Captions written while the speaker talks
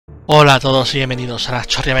Hola a todos y bienvenidos a las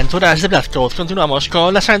chorriaventuras de breakout. Continuamos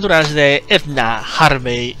con las aventuras de Edna,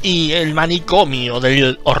 Harvey y el manicomio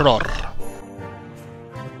del horror.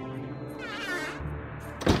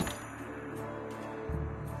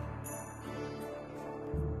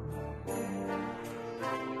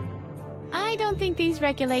 I don't think these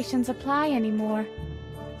regulations apply anymore.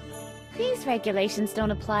 These regulations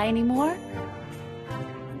don't apply anymore.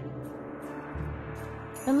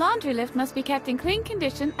 The laundry lift must be kept in clean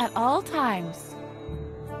condition at all times.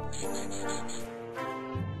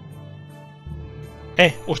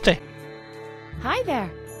 Usted. Hi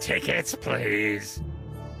there. Tickets, please.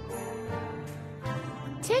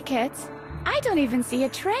 Tickets? I don't even see a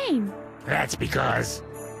train. That's because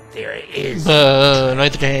there is. No hay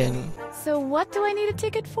tren. So what do I need a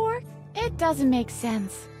ticket for? It doesn't make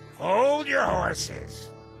sense. Hold your horses.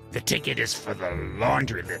 The ticket is for the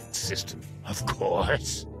laundry lift system, of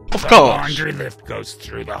course. Of The course. laundry lift goes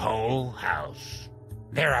through the whole house.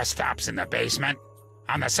 There are stops in the basement,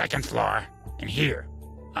 on the second floor, and here,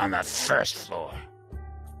 on the first floor.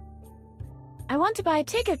 I want to buy a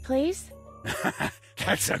ticket, please.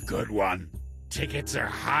 That's a good one. Tickets are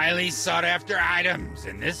highly sought-after items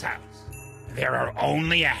in this house. There are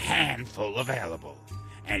only a handful available,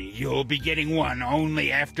 and you'll be getting one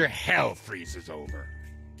only after hell freezes over.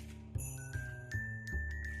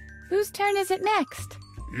 Whose turn is it next?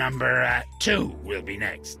 Number 2 will be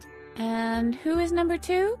next. And who is number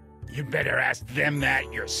 2? You better ask them that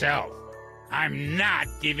yourself. I'm not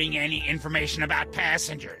giving any information about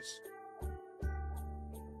passengers.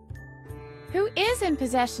 Who is in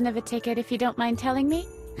possession of a ticket, if you don't mind telling me?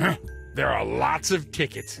 Huh. There are lots of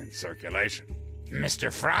tickets in circulation.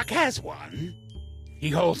 Mr. Frock has one. He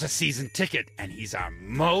holds a season ticket, and he's our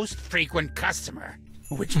most frequent customer,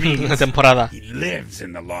 which means Temporada. he lives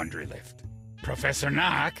in the laundry lift. Professor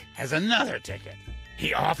Knock has another ticket.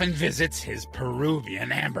 He often visits his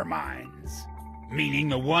Peruvian amber mines, meaning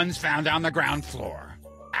the ones found on the ground floor.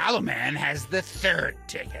 Aloman has the 3rd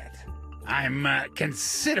ticket. I'm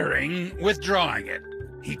considering withdrawing it.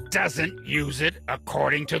 He doesn't use it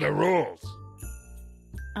according to the rules.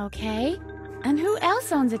 Okay. And who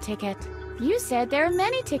else owns a ticket? You said there are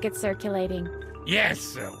many tickets circulating.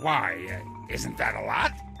 Yes, why? Isn't that a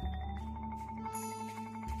lot?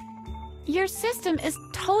 Your system is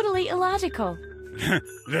totally illogical.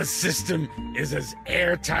 The system is as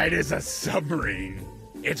airtight as a submarine.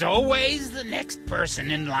 It's always the next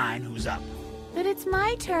person in line who's up. But it's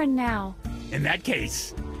my turn now. In that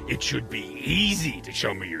case, it should be easy to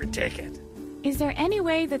show me your ticket. Is there any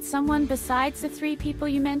way that someone besides the 3 people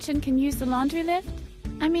you mentioned can use the laundry lift?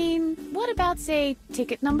 I mean, what about, say,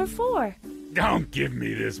 ticket number 4? Don't give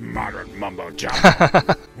me this modern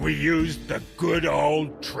mumbo-jumbo. We used the good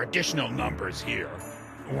old traditional numbers here.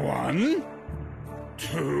 1,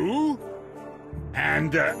 2,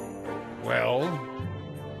 and, well,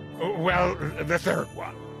 the 3rd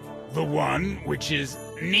one. The one which is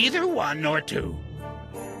neither 1 nor 2.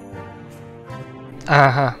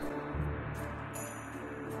 Ajá.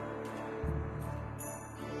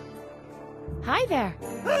 Hi there.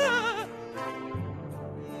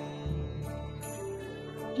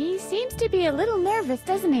 He seems to be a little nervous,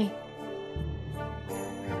 doesn't he?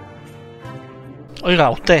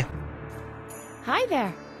 Oiga, usted. Hi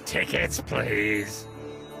there. Tickets, please.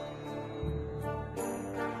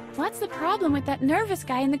 What's the problem with that nervous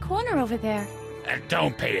guy in the corner over there? And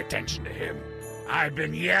don't pay attention to him. I've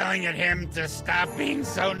been yelling at him to stop being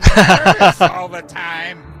so nervous all the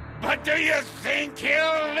time. But do you think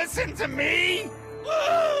he'll listen to me?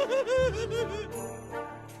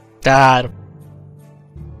 Claro.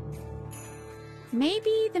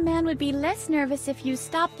 Maybe the man would be less nervous if you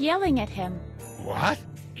stopped yelling at him. What?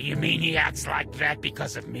 You mean he acts like that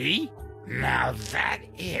because of me? Now that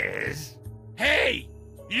is... Hey!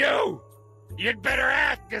 You! You'd better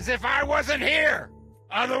act as if I wasn't here!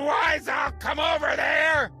 Otherwise I'll come over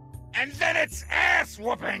there, and then it's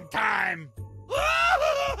ass-whooping time!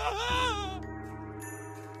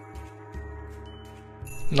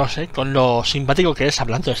 No sé, con lo simpático que es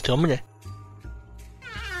hablando este hombre.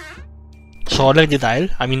 Solo le grita a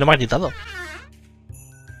él, a mí no me ha gritado.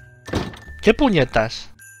 ¿Qué puñetas?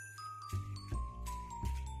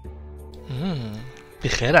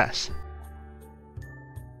 Tijeras.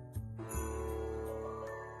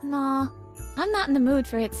 No, I'm not in the mood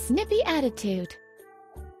for its snippy attitude.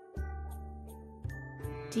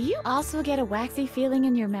 Do you also get a waxy feeling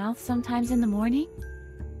in your mouth sometimes in the morning?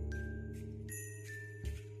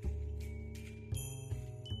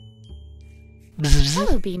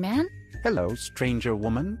 Hello, B-Man. Hello, stranger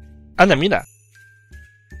woman. Anda, mira.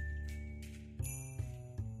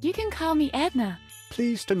 You can call me Edna.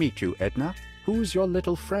 Pleased to meet you, Edna. Who's your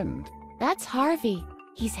little friend? That's Harvey.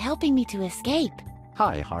 He's helping me to escape.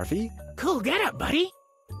 Hi, Harvey. Cool getup, buddy.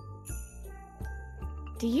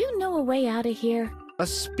 Do you know a way out of here? A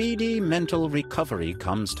speedy mental recovery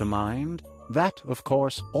comes to mind. That, of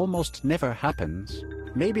course, almost never happens.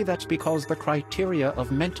 Maybe that's because the criteria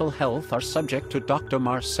of mental health are subject to Dr.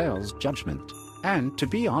 Marcel's judgment. And, to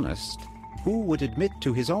be honest, who would admit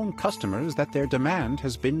to his own customers that their demand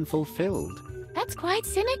has been fulfilled? That's quite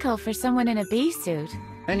cynical for someone in a bee suit.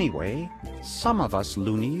 Anyway, some of us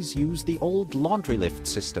loonies use the old laundry lift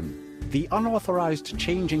system. The unauthorized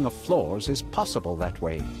changing of floors is possible that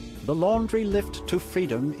way. The laundry lift to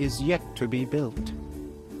freedom is yet to be built.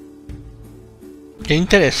 Qué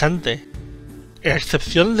interesante. A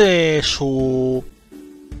excepción de su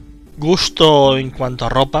gusto en cuanto a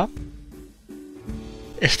ropa,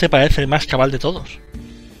 este parece el más cabal de todos.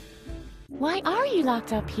 Why are you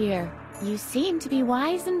locked up here? You seem to be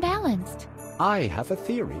wise and balanced. I have a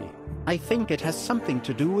theory. I think it has something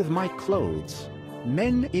to do with my clothes.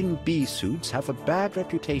 Men in bee suits have a bad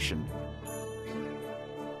reputation.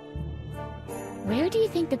 Where do you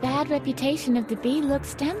think the bad reputation of the bee look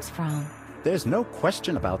stems from? There's no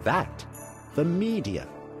question about that. The media.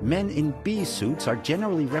 Men in bee suits are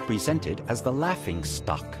generally represented as the laughing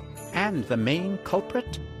stock. And the main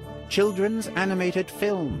culprit? Children's animated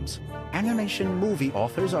films. Animation movie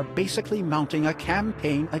authors are basically mounting a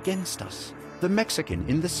campaign against us. The Mexican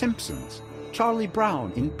in The Simpsons, Charlie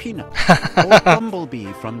Brown in Peanuts, or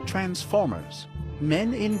Bumblebee from Transformers.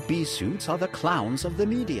 Men in bee suits are the clowns of the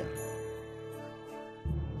media.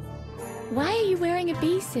 Why are you wearing a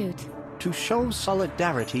bee suit? To show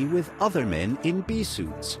solidarity with other men in bee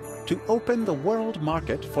suits, to open the world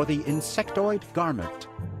market for the insectoid garment,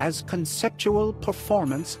 as conceptual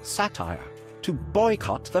performance satire, to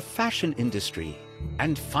boycott the fashion industry,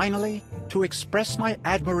 and finally, to express my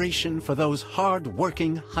admiration for those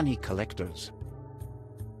hard-working honey collectors.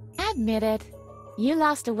 Admit it. You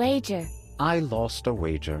lost a wager. I lost a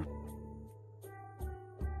wager.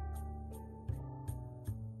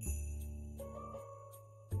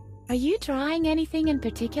 Are you trying anything in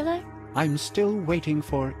particular? I'm still waiting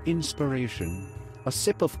for inspiration. A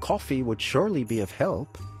sip of coffee would surely be of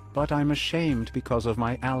help, but I'm ashamed because of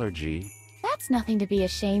my allergy. That's nothing to be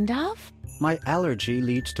ashamed of. My allergy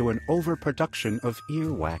leads to an overproduction of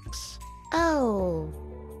earwax. Oh.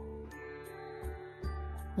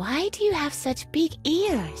 Why do you have such big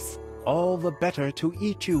ears? All the better to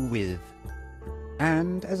eat you with.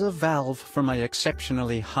 And as a valve for my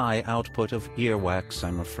exceptionally high output of earwax,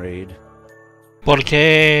 I'm afraid. ¿Por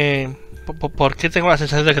qué tengo la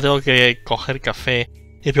sensación de que tengo que coger café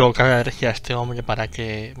y provocar alergia a este hombre para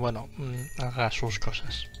que, bueno, haga sus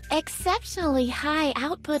cosas? Exceptionally high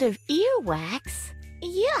output of earwax?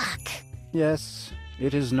 Yuck! Yes,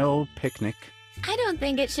 it is no picnic. I don't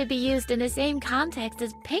think it should be used in the same context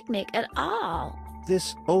as picnic at all.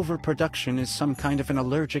 This overproduction is some kind of an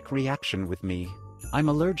allergic reaction with me. I'm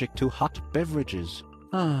allergic to hot beverages.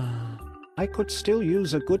 I could still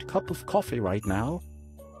use a good cup of coffee right now.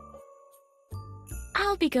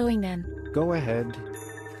 I'll be going then. Go ahead.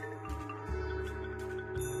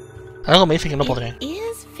 Algo me dice que no podré. It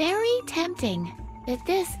is very tempting, but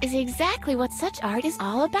this is exactly what such art is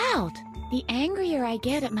all about. The angrier I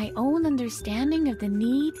get at my own understanding of the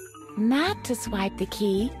need not to swipe the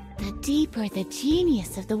key, the deeper the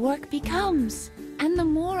genius of the work becomes. And the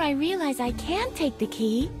more I realize I can't take the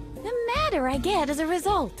key, the madder I get as a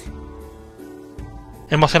result.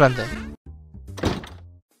 Emocionante.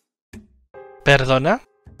 ¿Perdona?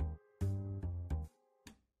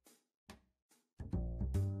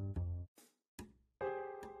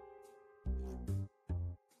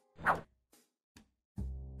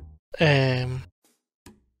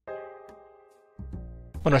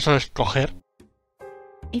 Bueno, eso es coger.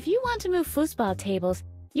 If you want to move foosball tables,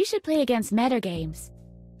 you should play against meta games.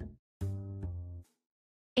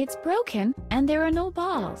 It's broken, and there are no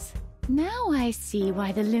balls. Now I see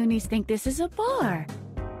why the loonies think this is a bar.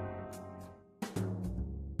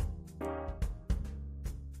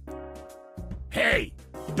 Hey,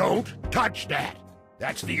 don't touch that.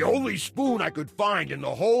 That's the only spoon I could find in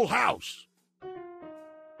the whole house.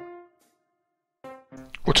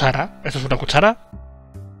 Cuchara. ¿Eso es una cuchara?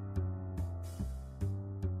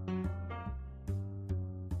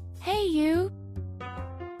 Hey, you.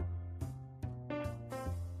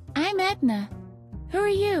 I'm Edna. Who are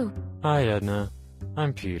you? Hi, Edna.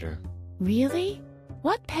 I'm Peter. Really?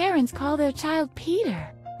 What parents call their child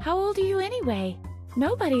Peter? How old are you anyway?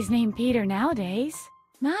 Nobody's named Peter nowadays.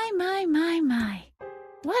 My.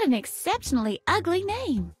 What an exceptionally ugly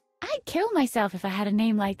name. I'd kill myself if I had a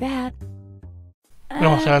name like that.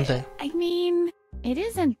 Emocionante. I mean, it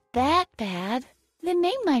isn't that bad. The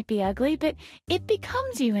name might be ugly, but it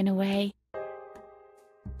becomes you in a way.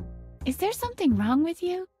 Is there something wrong with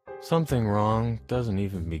you? Something wrong doesn't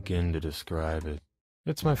even begin to describe it.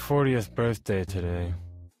 It's my 40th birthday today.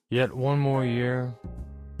 Yet one more year,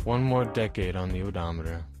 one more decade on the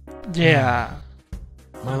odometer. Yeah.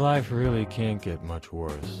 My life really can't get much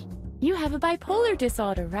worse. You have a bipolar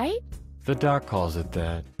disorder, right? The doc calls it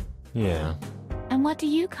that. Yeah. And what do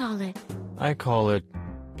you call it? I call it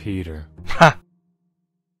Peter. Ha!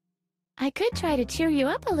 I could try to cheer you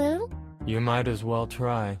up a little. You might as well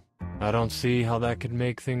try. I don't see how that could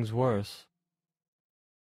make things worse.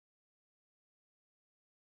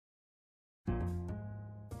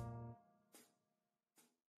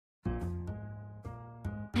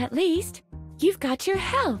 At least, you've got your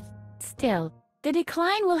health. Still, the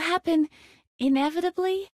decline will happen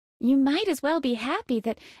inevitably. You might as well be happy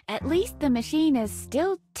that at least the machine is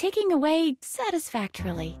still ticking away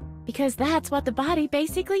satisfactorily, because that's what the body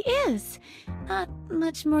basically is. Not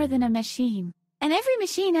much more than a machine. And every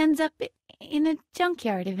machine ends up in a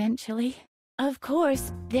junkyard eventually. Of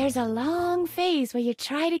course, there's a long phase where you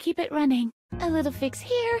try to keep it running. A little fix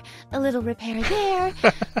here, a little repair there,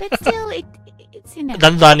 but still, it's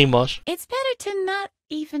inevitable. Dando ánimos. It's better to not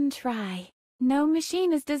even try. No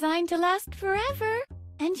machine is designed to last forever,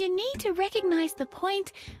 and you need to recognize the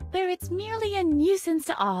point where it's merely a nuisance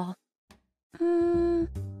to all.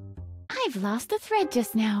 I've lost the thread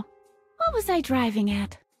just now. What was I driving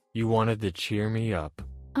at? You wanted to cheer me up.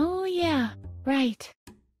 Oh yeah, right.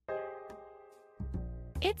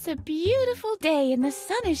 It's a beautiful day and the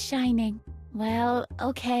sun is shining. Well,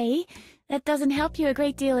 okay, that doesn't help you a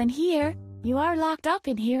great deal in here. You are locked up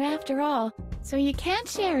in here after all, so you can't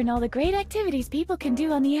share in all the great activities people can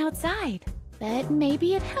do on the outside. But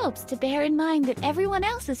maybe it helps to bear in mind that everyone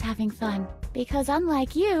else is having fun, because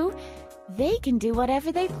unlike you, they can do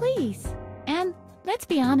whatever they please. And let's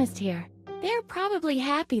be honest here, they're probably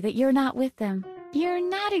happy that you're not with them. You're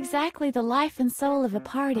not exactly the life and soul of a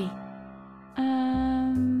party.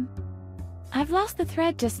 I've lost the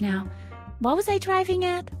thread just now. What was I driving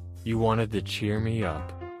at? You wanted to cheer me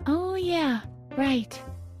up. Oh yeah, right.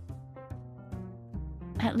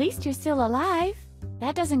 At least you're still alive.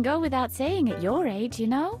 That doesn't go without saying at your age, you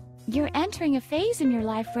know? You're entering a phase in your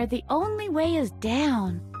life where the only way is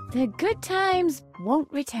down. The good times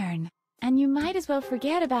won't return. And you might as well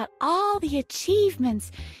forget about all the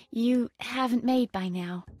achievements you haven't made by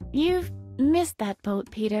now. You've missed that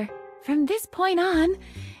boat, Peter. From this point on,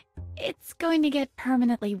 it's going to get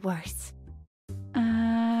permanently worse.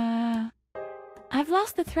 I've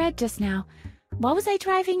lost the thread just now. What was I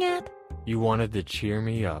driving at? You wanted to cheer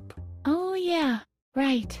me up. Oh yeah,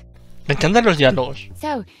 right. Me encantan los diálogos.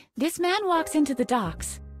 So, this man walks into the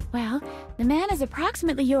docks. Well, the man is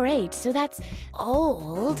approximately your age, so that's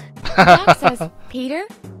old. The doc says, Peter,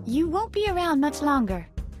 you won't be around much longer.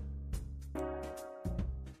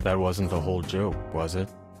 That wasn't the whole joke, was it?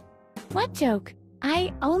 What joke?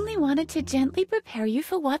 I only wanted to gently prepare you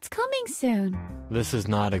for what's coming soon. This is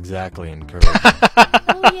not exactly encouraging.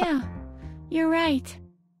 Oh yeah, you're right.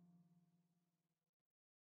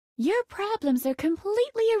 Your problems are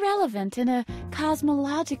completely irrelevant in a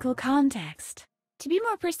cosmological context. To be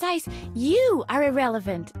more precise, you are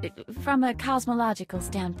irrelevant from a cosmological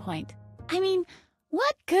standpoint. I mean,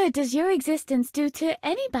 what good does your existence do to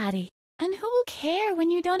anybody? And who will care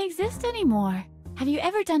when you don't exist anymore? Have you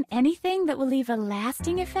ever done anything that will leave a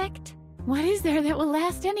lasting effect? What is there that will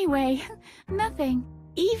last anyway? Nothing.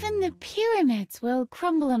 Even the pyramids will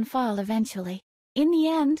crumble and fall eventually. In the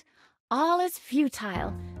end, all is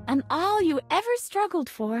futile, and all you ever struggled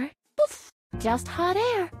for, poof, just hot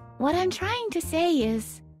air. What I'm trying to say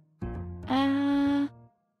is,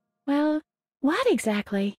 well, what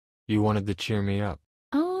exactly? You wanted to cheer me up.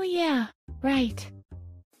 Oh yeah, right.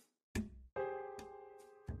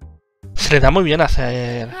 Se le da muy bien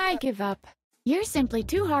hacer. I give up. You're simply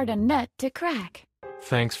too hard a nut to crack.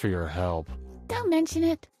 Thanks for your help. Don't mention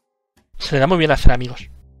it. Se le da muy bien hacer amigos.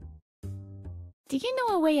 Do you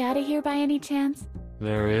know a way out of here by any chance?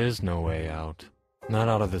 There is no way out. Not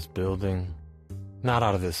out of this building. Not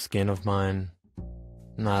out of this skin of mine.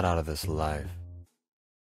 Not out of this life.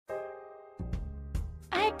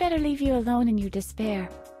 I'd better leave you alone in your despair.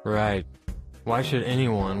 Right. Why should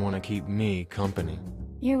anyone want to keep me company?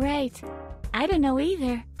 You're right. I don't know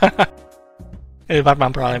either. El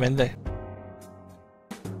Batman probablemente.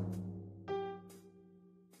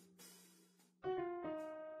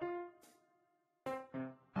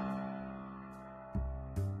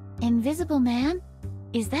 Invisible Man?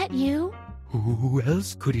 Is that you? Who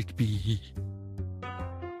else could it be?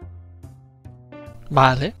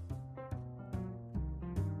 Vale.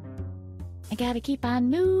 I gotta keep on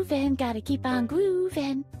moving, gotta keep on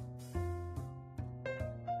grooving.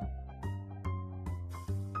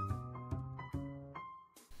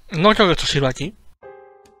 No creo que esto sirva aquí.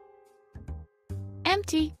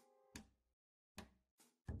 Empty.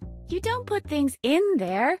 You don't put things in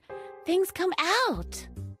there. Things come out.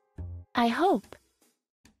 I hope.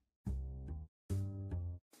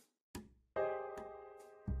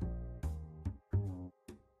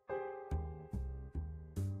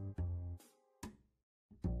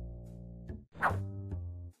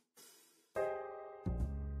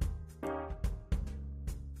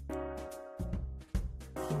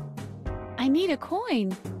 I need a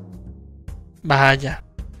coin. Vaya.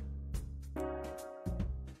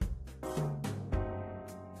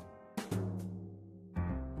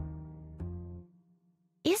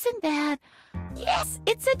 Isn't that... Yes,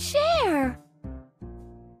 it's a chair!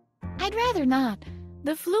 I'd rather not.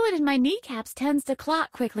 The fluid in my kneecaps tends to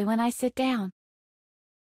clot quickly when I sit down.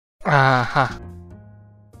 Ajá.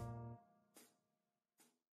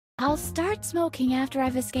 I'll start smoking after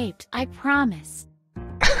I've escaped, I promise.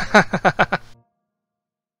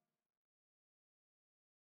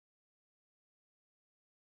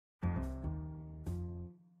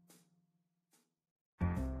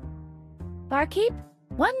 Barkeep,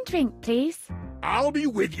 one drink, please. I'll be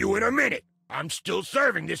with you in a minute. I'm still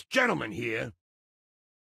serving this gentleman here.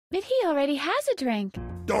 But he already has a drink.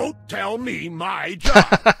 Don't tell me my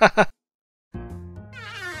job.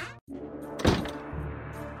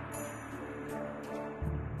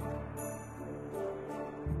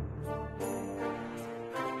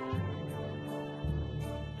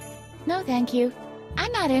 No, thank you.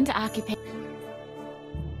 I'm not into occupation.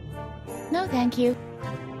 No, thank you.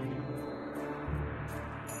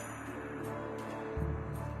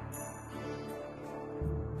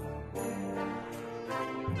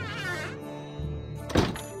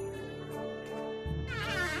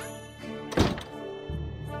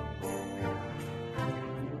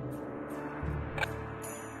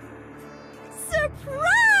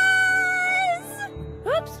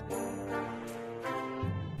 Oops.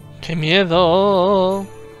 ¡Qué miedo!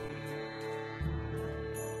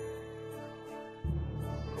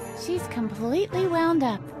 She's completely wound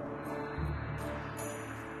up.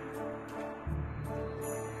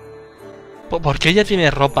 ¿Por qué ella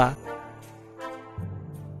tiene ropa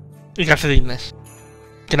y calcetines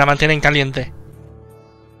que la mantienen caliente?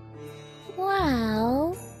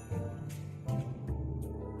 Well...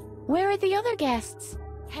 Where are the other guests?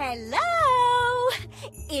 Hello!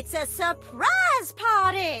 It's a surprise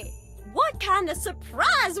party! What kind of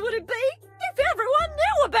surprise would it be if everyone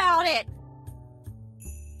knew about it?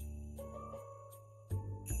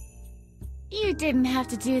 You didn't have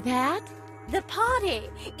to do that. The party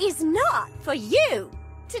is not for you.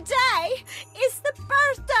 Today is the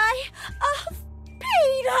birthday of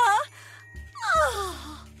Peter.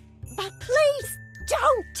 Oh, but please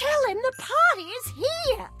don't tell him the party is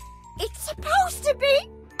here. It's supposed to be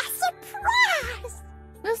a surprise.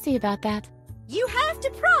 We'll see about that. You have to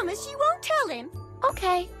promise you won't tell him.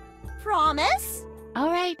 Okay. Promise? All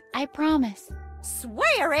right, I promise.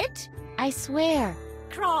 Swear it. I swear.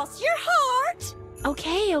 Cross your heart.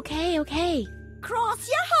 Okay. Cross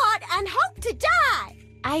your heart and hope to die.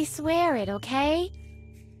 I swear it, okay?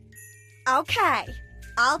 Okay,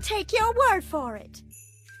 I'll take your word for it.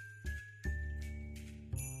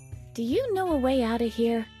 Do you know a way out of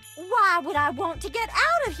here? Why would I want to get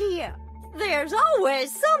out of here? There's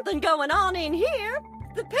always something going on in here.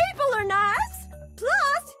 The people are nice.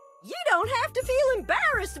 Plus, you don't have to feel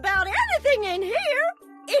embarrassed about anything in here.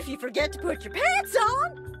 If you forget to put your pants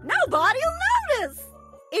on, nobody'll notice.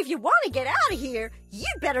 If you want to get out of here,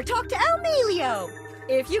 you'd better talk to Emilio.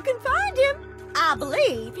 If you can find him, I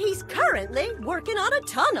believe he's currently working on a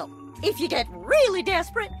tunnel. If you get really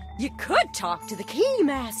desperate, you could talk to the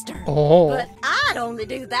Keymaster. Oh. But I'd only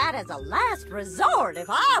do that as a last resort if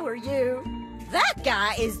I were you. That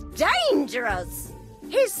guy is dangerous.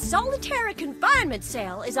 His solitary confinement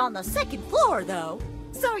cell is on the second floor, though.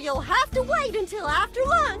 So you'll have to wait until after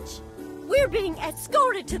lunch. We're being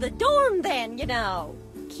escorted to the dorm then, you know.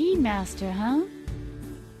 Keymaster, huh?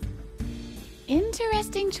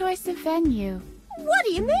 Interesting choice of venue. What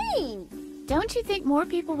do you mean? Don't you think more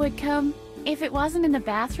people would come if it wasn't in the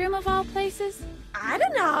bathroom of all places? I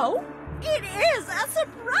don't know. It is a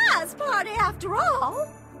surprise party after all.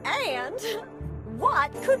 And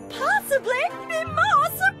what could possibly be more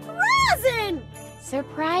surprising?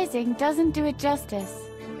 Surprising doesn't do it justice.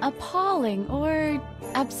 Appalling or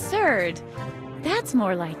absurd. That's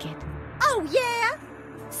more like it. Oh, yeah?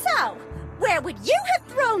 So, where would you have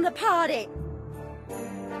thrown the party?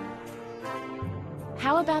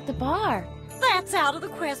 How about the bar? That's out of the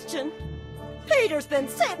question. Peter's been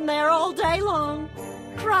sitting there all day long,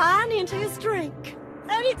 crying into his drink.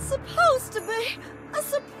 And it's supposed to be a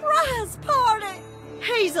surprise party.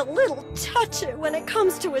 He's a little touchy when it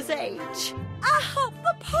comes to his age. I hope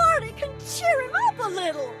the party can cheer him up a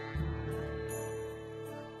little.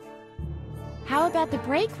 How about the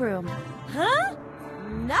break room? Huh?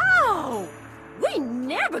 No! We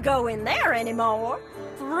never go in there anymore.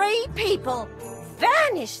 3 people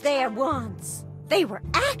vanished there once. They were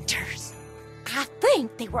actors. I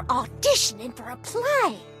think they were auditioning for a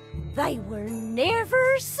play. They were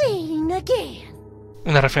never seen again.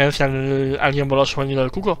 Una referencia al alguien voló su anillo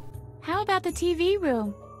del cuco. How about the TV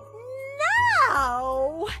room?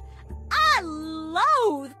 No! I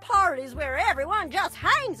loathe parties where everyone just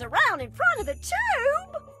hangs around in front of the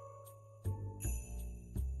tube.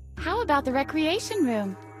 How about the recreation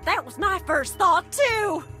room? That was my first thought,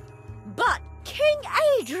 too. But King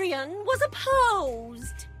Adrian was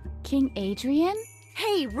opposed. King Adrian?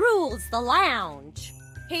 He rules the lounge.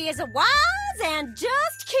 He is a wise and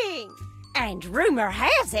just king. And rumor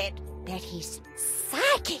has it that he's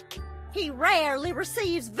psychic. He rarely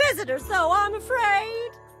receives visitors, though, I'm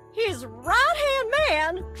afraid. His right-hand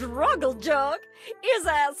man, Druggle-Jug, is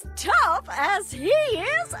as tough as he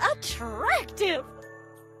is attractive.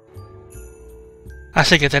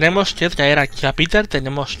 Así que tenemos que traer aquí a Peter,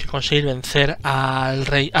 tenemos que conseguir vencer al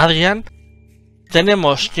rey Adrian,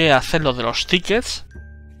 tenemos que hacer lo de los tickets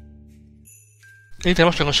y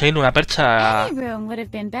tenemos que conseguir una percha Any room would have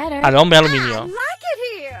been better. al hombre I aluminio. like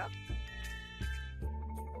it here.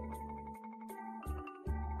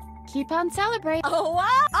 Keep on celebrating. Oh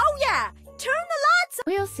yeah. Turn the lights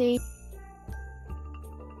on. We'll see.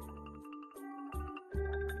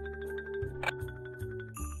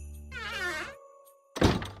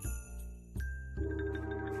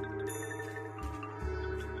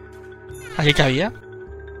 ¿Aquí qué había?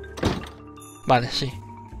 Vale, sí.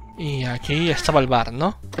 Y aquí estaba el bar,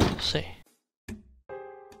 ¿no? Sí.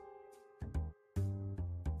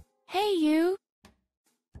 Hey, you.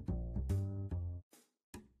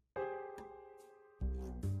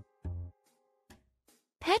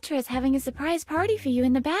 Petra's having a surprise party for you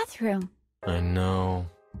in the bathroom. I know.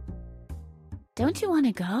 Don't you want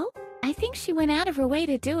to go? I think she went out of her way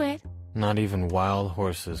to do it. Not even wild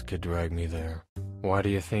horses could drag me there. Why do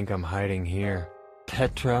you think I'm hiding here?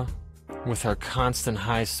 Petra, with her constant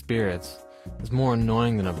high spirits, is more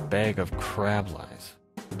annoying than a bag of crab lice.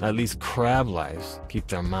 At least crab lice keep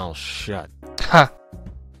their mouths shut. Ha.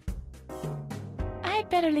 I'd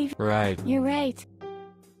better leave. Right. You're right.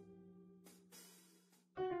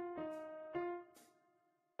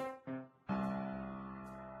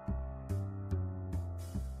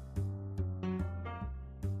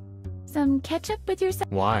 Some ketchup with your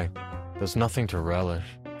Why? There's nothing to relish.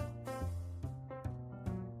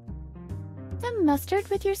 Some mustard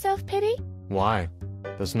with your self-pity? Why?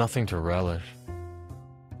 There's nothing to relish.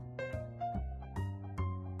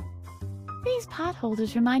 These pot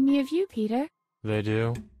holders remind me of you, Peter. They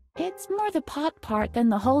do? It's more the pot part than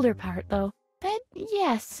the holder part, though. But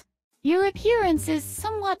yes, your appearance is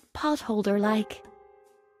somewhat pot holder-like.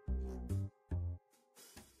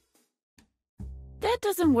 That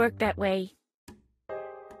doesn't work that way.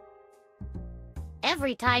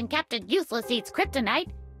 Every time Captain Useless eats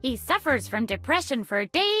kryptonite, he suffers from depression for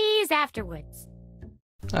days afterwards.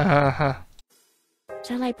 Uh-huh.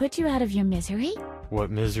 Shall I put you out of your misery?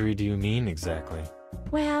 What misery do you mean exactly?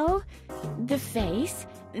 Well, the face,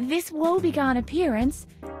 this woebegone appearance,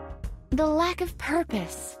 the lack of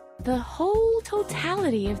purpose, the whole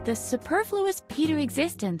totality of the superfluous Peter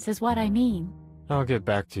existence is what I mean. I'll get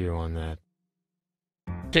back to you on that.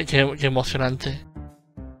 Qué emocionante.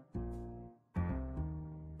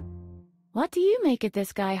 What do you make of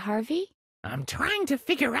this guy, Harvey? I'm trying to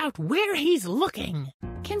figure out where he's looking.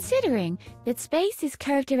 Considering that space is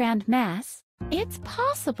curved around mass, it's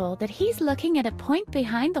possible that he's looking at a point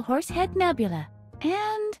behind the Horsehead Nebula.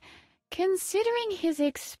 And considering his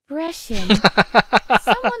expression,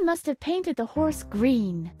 someone must have painted the horse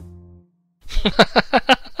green.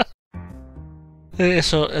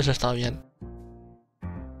 Eso está bien.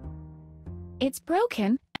 It's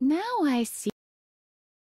broken. Now I see.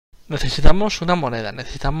 Necesitamos una moneda,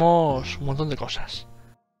 necesitamos un montón de cosas.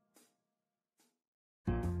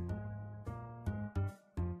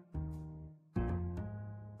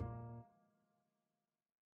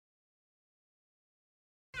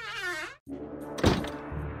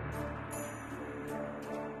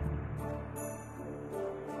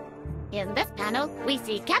 In this panel, we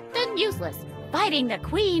see Captain Useless fighting the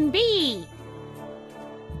Queen Bee.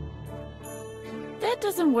 That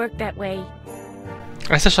doesn't work that way.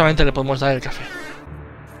 A este solamente le podemos dar el café.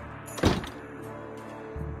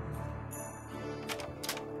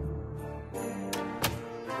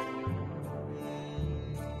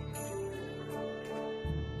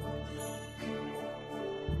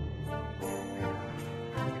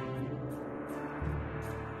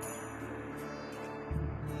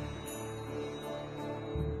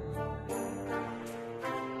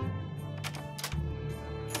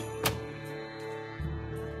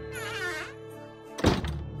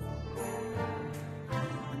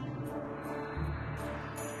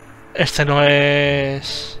 Este no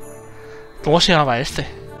es... ¿Cómo se llamaba este?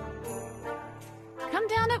 Come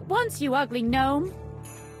down at once, you ugly gnome.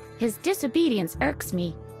 His disobedience irks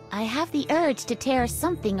me. I have the urge to tear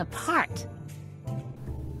something apart.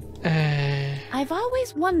 I've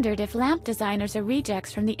always wondered if lamp designers are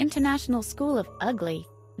rejects from the International School of Ugly.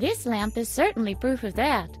 This lamp is certainly proof of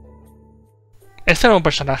that. Este era un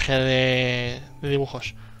personaje de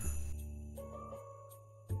dibujos.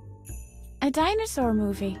 A dinosaur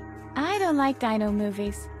movie. I don't like dino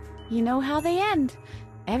movies. You know how they end.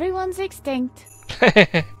 Everyone's extinct.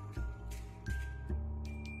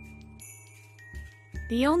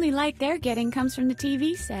 The only light they're getting comes from the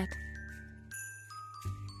TV set.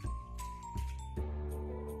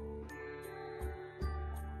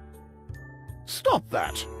 Stop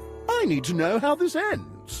that! I need to know how this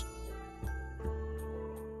ends.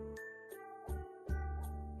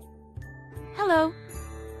 Hello.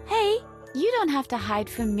 Hey, you don't have to hide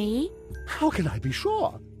from me. How can I be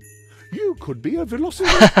sure? You could be a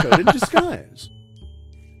velociraptor in disguise.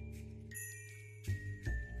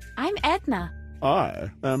 I'm Edna. I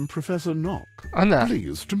am Professor Knock. Anda,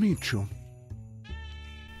 Pleased to meet you.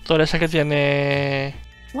 tú eres el que tiene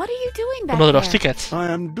What are you doing back uno de los there? tickets. I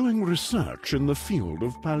am doing research in the field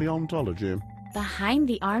of paleontology. Behind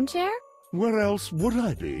the armchair? Where else would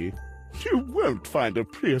I be? You won't find a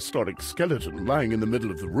prehistoric skeleton lying in the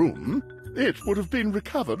middle of the room. It would have been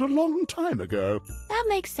recovered a long time ago. That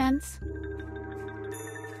makes sense.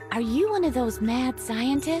 Are you one of those mad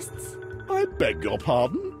scientists? I beg your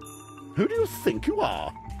pardon? Who do you think you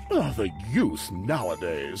are? The youth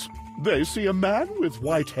nowadays. They see a man with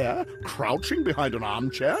white hair crouching behind an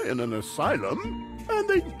armchair in an asylum, and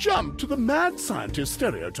they jump to the mad scientist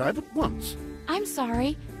stereotype at once. I'm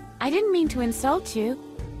sorry. I didn't mean to insult you.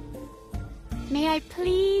 May I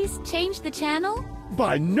please change the channel?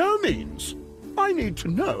 By no means. I need to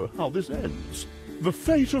know how this ends. The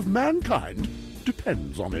fate of mankind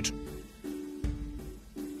depends on it.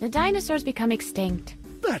 The dinosaurs become extinct.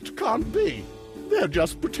 That can't be. They're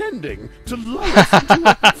just pretending to lull us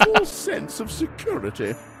into a false sense of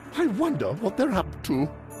security. I wonder what they're up to.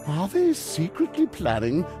 Are they secretly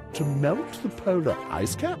planning to melt the polar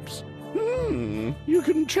ice caps? You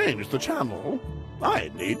can change the channel.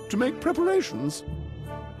 I need to make preparations.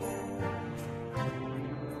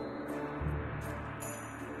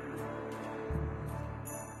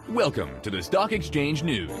 Welcome to the Stock Exchange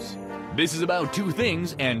News. This is about two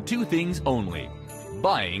things and two things only: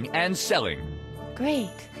 buying and selling.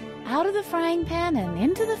 Great. Out of the frying pan and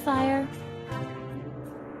into the fire.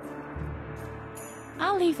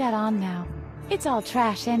 I'll leave that on now. It's all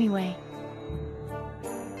trash anyway.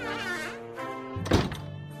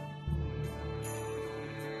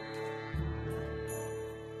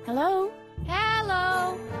 Hello?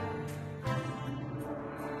 Hello?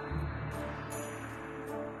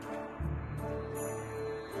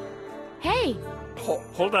 Hey!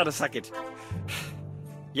 Hold on a second.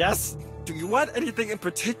 Yes? Do you want anything in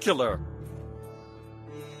particular?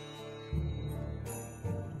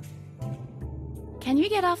 Can you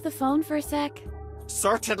get off the phone for a sec?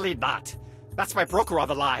 Certainly not. That's my broker on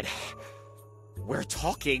the line. We're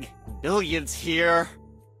talking millions here.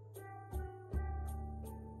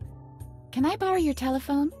 Can I borrow your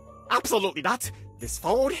telephone? Absolutely not. This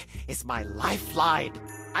phone is my lifeline.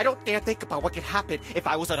 I don't dare think about what could happen if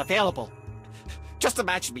I was unavailable. Just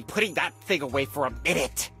imagine me putting that thing away for a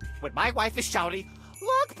minute. When my wife is shouting,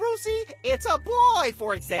 "Look, Brucey, it's a boy,"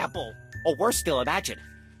 for example. Or worse still, imagine,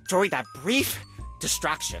 during that brief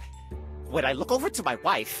distraction, when I look over to my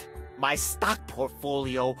wife, my stock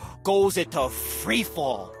portfolio goes into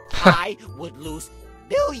freefall. I would lose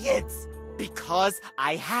millions because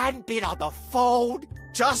I hadn't been on the phone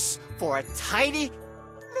just for a tiny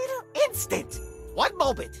little instant. One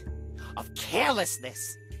moment of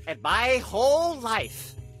carelessness, and my whole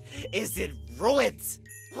life is in ruins.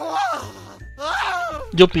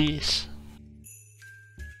 Yuppies.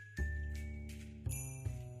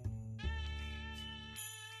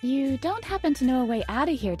 You don't happen to know a way out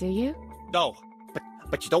of here, do you? No,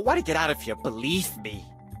 but you don't want to get out of here, believe me.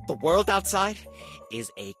 The world outside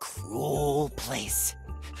is a cruel place.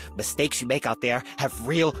 Mistakes you make out there have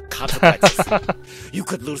real consequences. You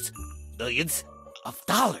could lose millions of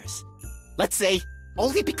dollars. Let's say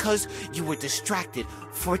only because you were distracted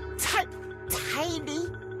for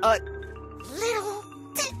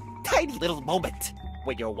tiny little moment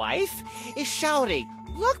when your wife is shouting,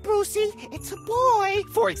 "Look, Brucey, it's a boy,"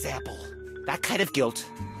 for example. That kind of guilt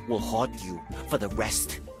will haunt you for the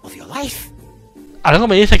rest of your life. Algo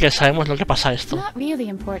me dice que sabemos lo que pasa esto. Not really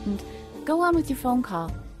important. Go on with your phone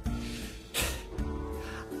call.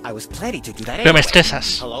 I was planning to do that Pero me anyway.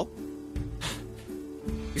 estresas. Hello?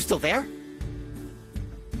 You still there?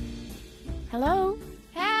 Hello?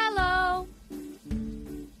 Hello?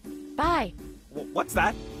 Bye. What's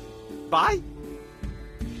that? Bye?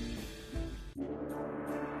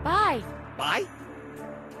 Bye. Bye?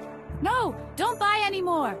 No, don't buy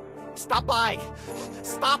anymore. Stop buying!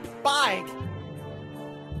 Stop buying!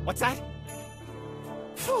 What's that?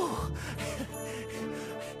 Phew.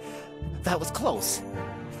 That was close.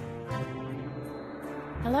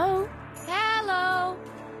 Hello? Hello?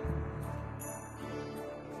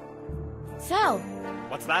 Sell.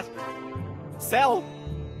 What's that? Sell?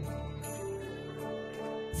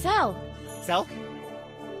 Sell. Sell?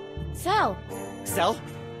 Sell. Sell?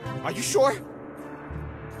 Are you sure?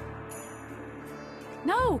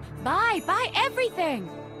 No, buy. Buy everything.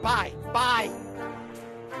 Buy! Buy!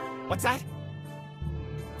 What's that?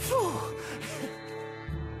 Phew.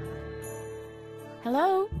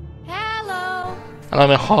 Hello? Hello? A lo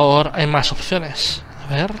mejor hay más opciones. A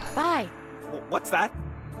ver. Buy. What's that?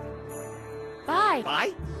 Buy.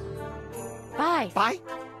 Buy? Buy. Buy?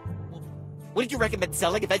 Wouldn't you recommend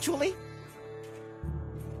selling eventually?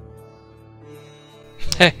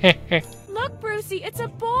 Look, Brucey, it's a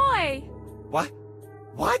boy. What?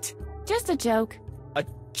 What? Just a joke. A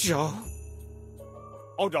joke?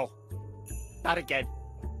 Oh no. Not again.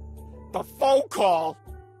 The phone call!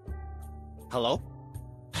 Hello?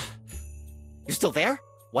 You still there?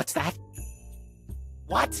 What's that?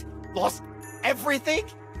 What? Lost everything?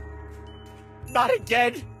 Not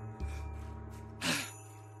again?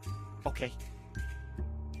 Okay.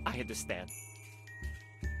 I understand.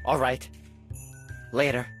 Alright.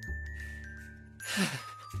 Later.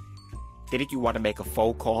 Didn't you want to make a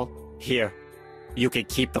phone call? Here. You can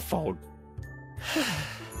keep the phone.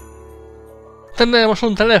 Tenemos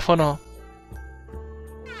un teléfono.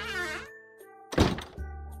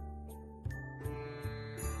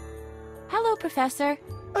 Hello, Professor.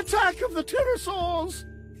 Attack of the pterosaurs!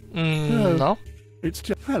 No. It's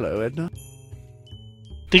just... Hello, Edna.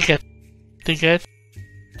 Ticket. Ticket.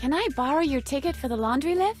 Can I borrow your ticket for the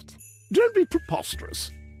laundry lift? Don't be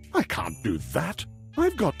preposterous. I can't do that.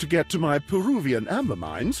 I've got to get to my Peruvian amber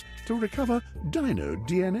mines to recover dino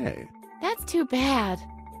DNA. That's too bad.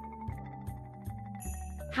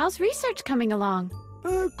 How's research coming along?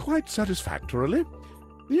 Quite satisfactorily.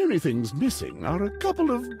 The only things missing are a couple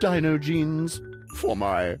of dino genes for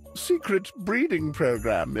my secret breeding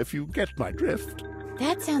program, if you get my drift.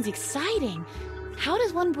 That sounds exciting. How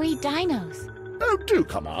does one breed dinos? Oh, do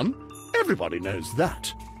come on. Everybody knows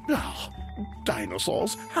that. Ah,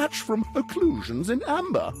 dinosaurs hatch from occlusions in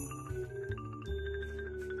amber.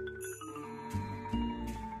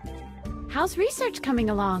 How's research coming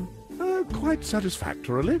along? Quite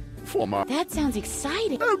satisfactorily for my... That sounds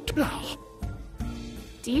exciting. Oh,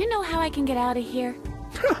 Do you know how I can get out of here?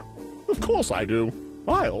 of course I do.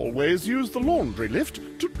 I always use the laundry lift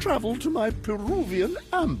to travel to my Peruvian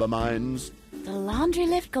amber mines. The laundry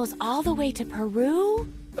lift goes all the way to Peru?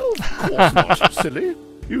 Of course not, silly.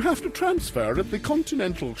 You have to transfer at the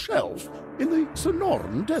continental shelf in the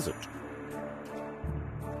Sonoran Desert.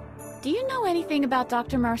 Do you know anything about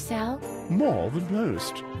Dr. Marcel? More than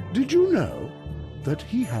most. Did you know that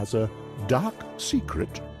he has a dark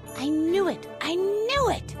secret? I knew it! I knew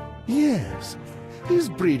it! Yes. He's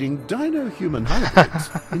breeding dino-human hybrids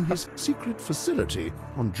in his secret facility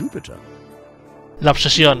on Jupiter. La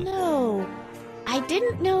obsesión. No, I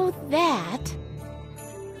didn't know that.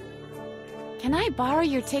 Can I borrow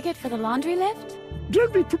your ticket for the laundry lift?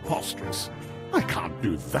 Don't be preposterous. I can't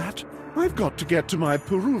do that. I've got to get to my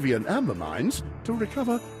Peruvian amber mines to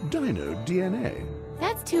recover dino DNA.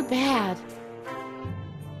 That's too bad.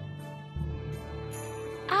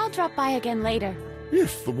 I'll drop by again later.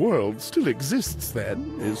 If the world still exists,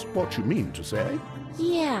 then, is what you mean to say.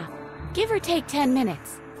 Yeah, give or take 10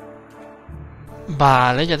 minutes.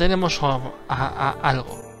 Vale, ya tenemos algo.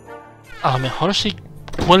 A lo mejor si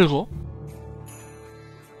cuelgo.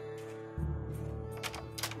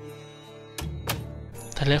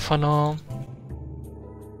 Teléfono.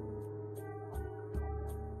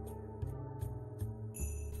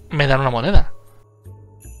 Me dan una moneda.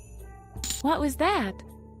 What was that?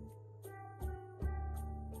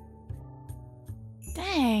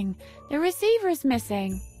 missing. The receiver's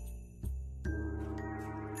missing.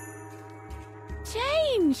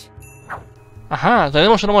 Change. Ajá,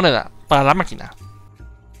 tenemos una moneda para la máquina.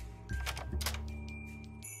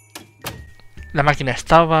 La máquina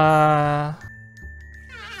estaba...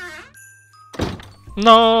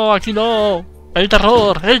 ¡No! ¡Aquí no! ¡El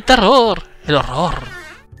terror! ¡El terror! ¡El horror!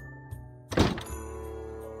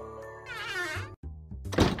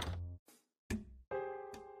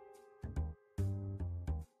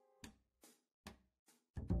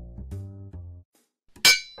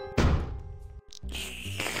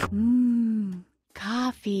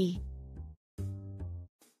 Coffee.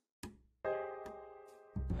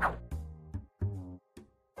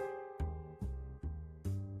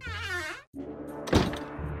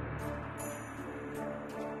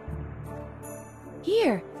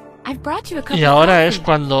 Here, I've brought you a cup Y of ahora coffee. es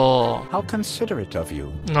cuando How considerate of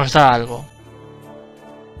you. nos da algo.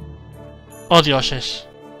 Oh, dioses.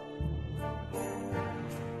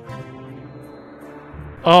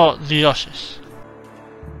 Oh, dioses.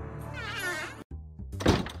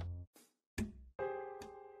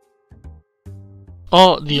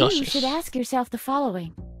 Oh, You dioses. should ask yourself the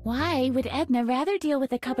following. Why would Edna rather deal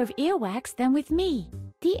with a cup of earwax than with me?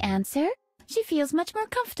 The answer? She feels much more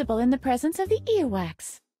comfortable in the presence of the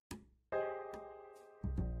earwax.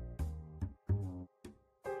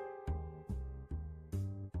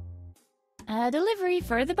 A delivery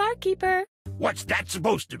for the barkeeper. What's that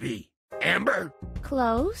supposed to be? Amber?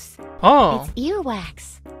 Close. Oh, It's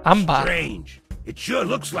earwax. ámbar. Strange. It sure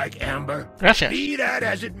looks like amber. Gracias. Be that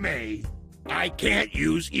as it may, I can't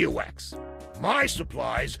use earwax. My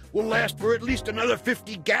supplies will last for at least another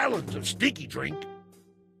 50 gallons of stinky drink.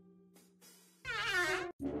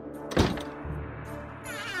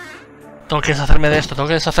 Tengo que deshacerme de esto, tengo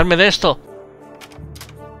que deshacerme de esto.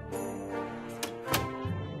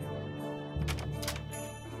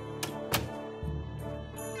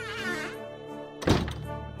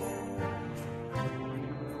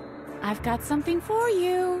 I've got something for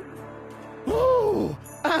you. Oh,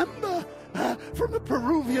 amber! From the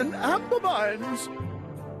Peruvian amber mines!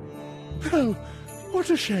 Oh, what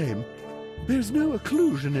a shame. There's no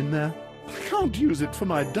occlusion in there. I can't use it for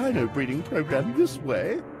my dino breeding program this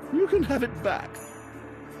way. You can have it back.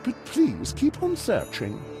 But please keep on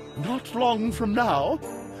searching. Not long from now,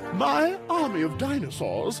 my army of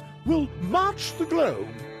dinosaurs will march the globe.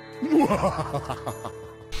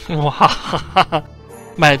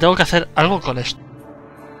 Vale, tengo que hacer algo con esto.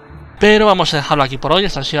 Pero vamos a dejarlo aquí por hoy.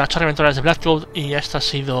 Estas han sido las 8 aventuras de Breakout y esta ha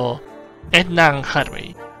sido Edna y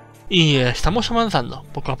Harvey. Y estamos avanzando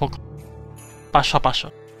poco a poco, paso a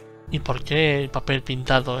paso. ¿Y por qué el papel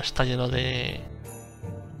pintado está lleno de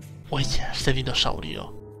huellas de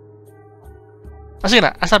dinosaurio? Así que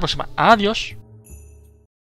nada, hasta la próxima. Adiós.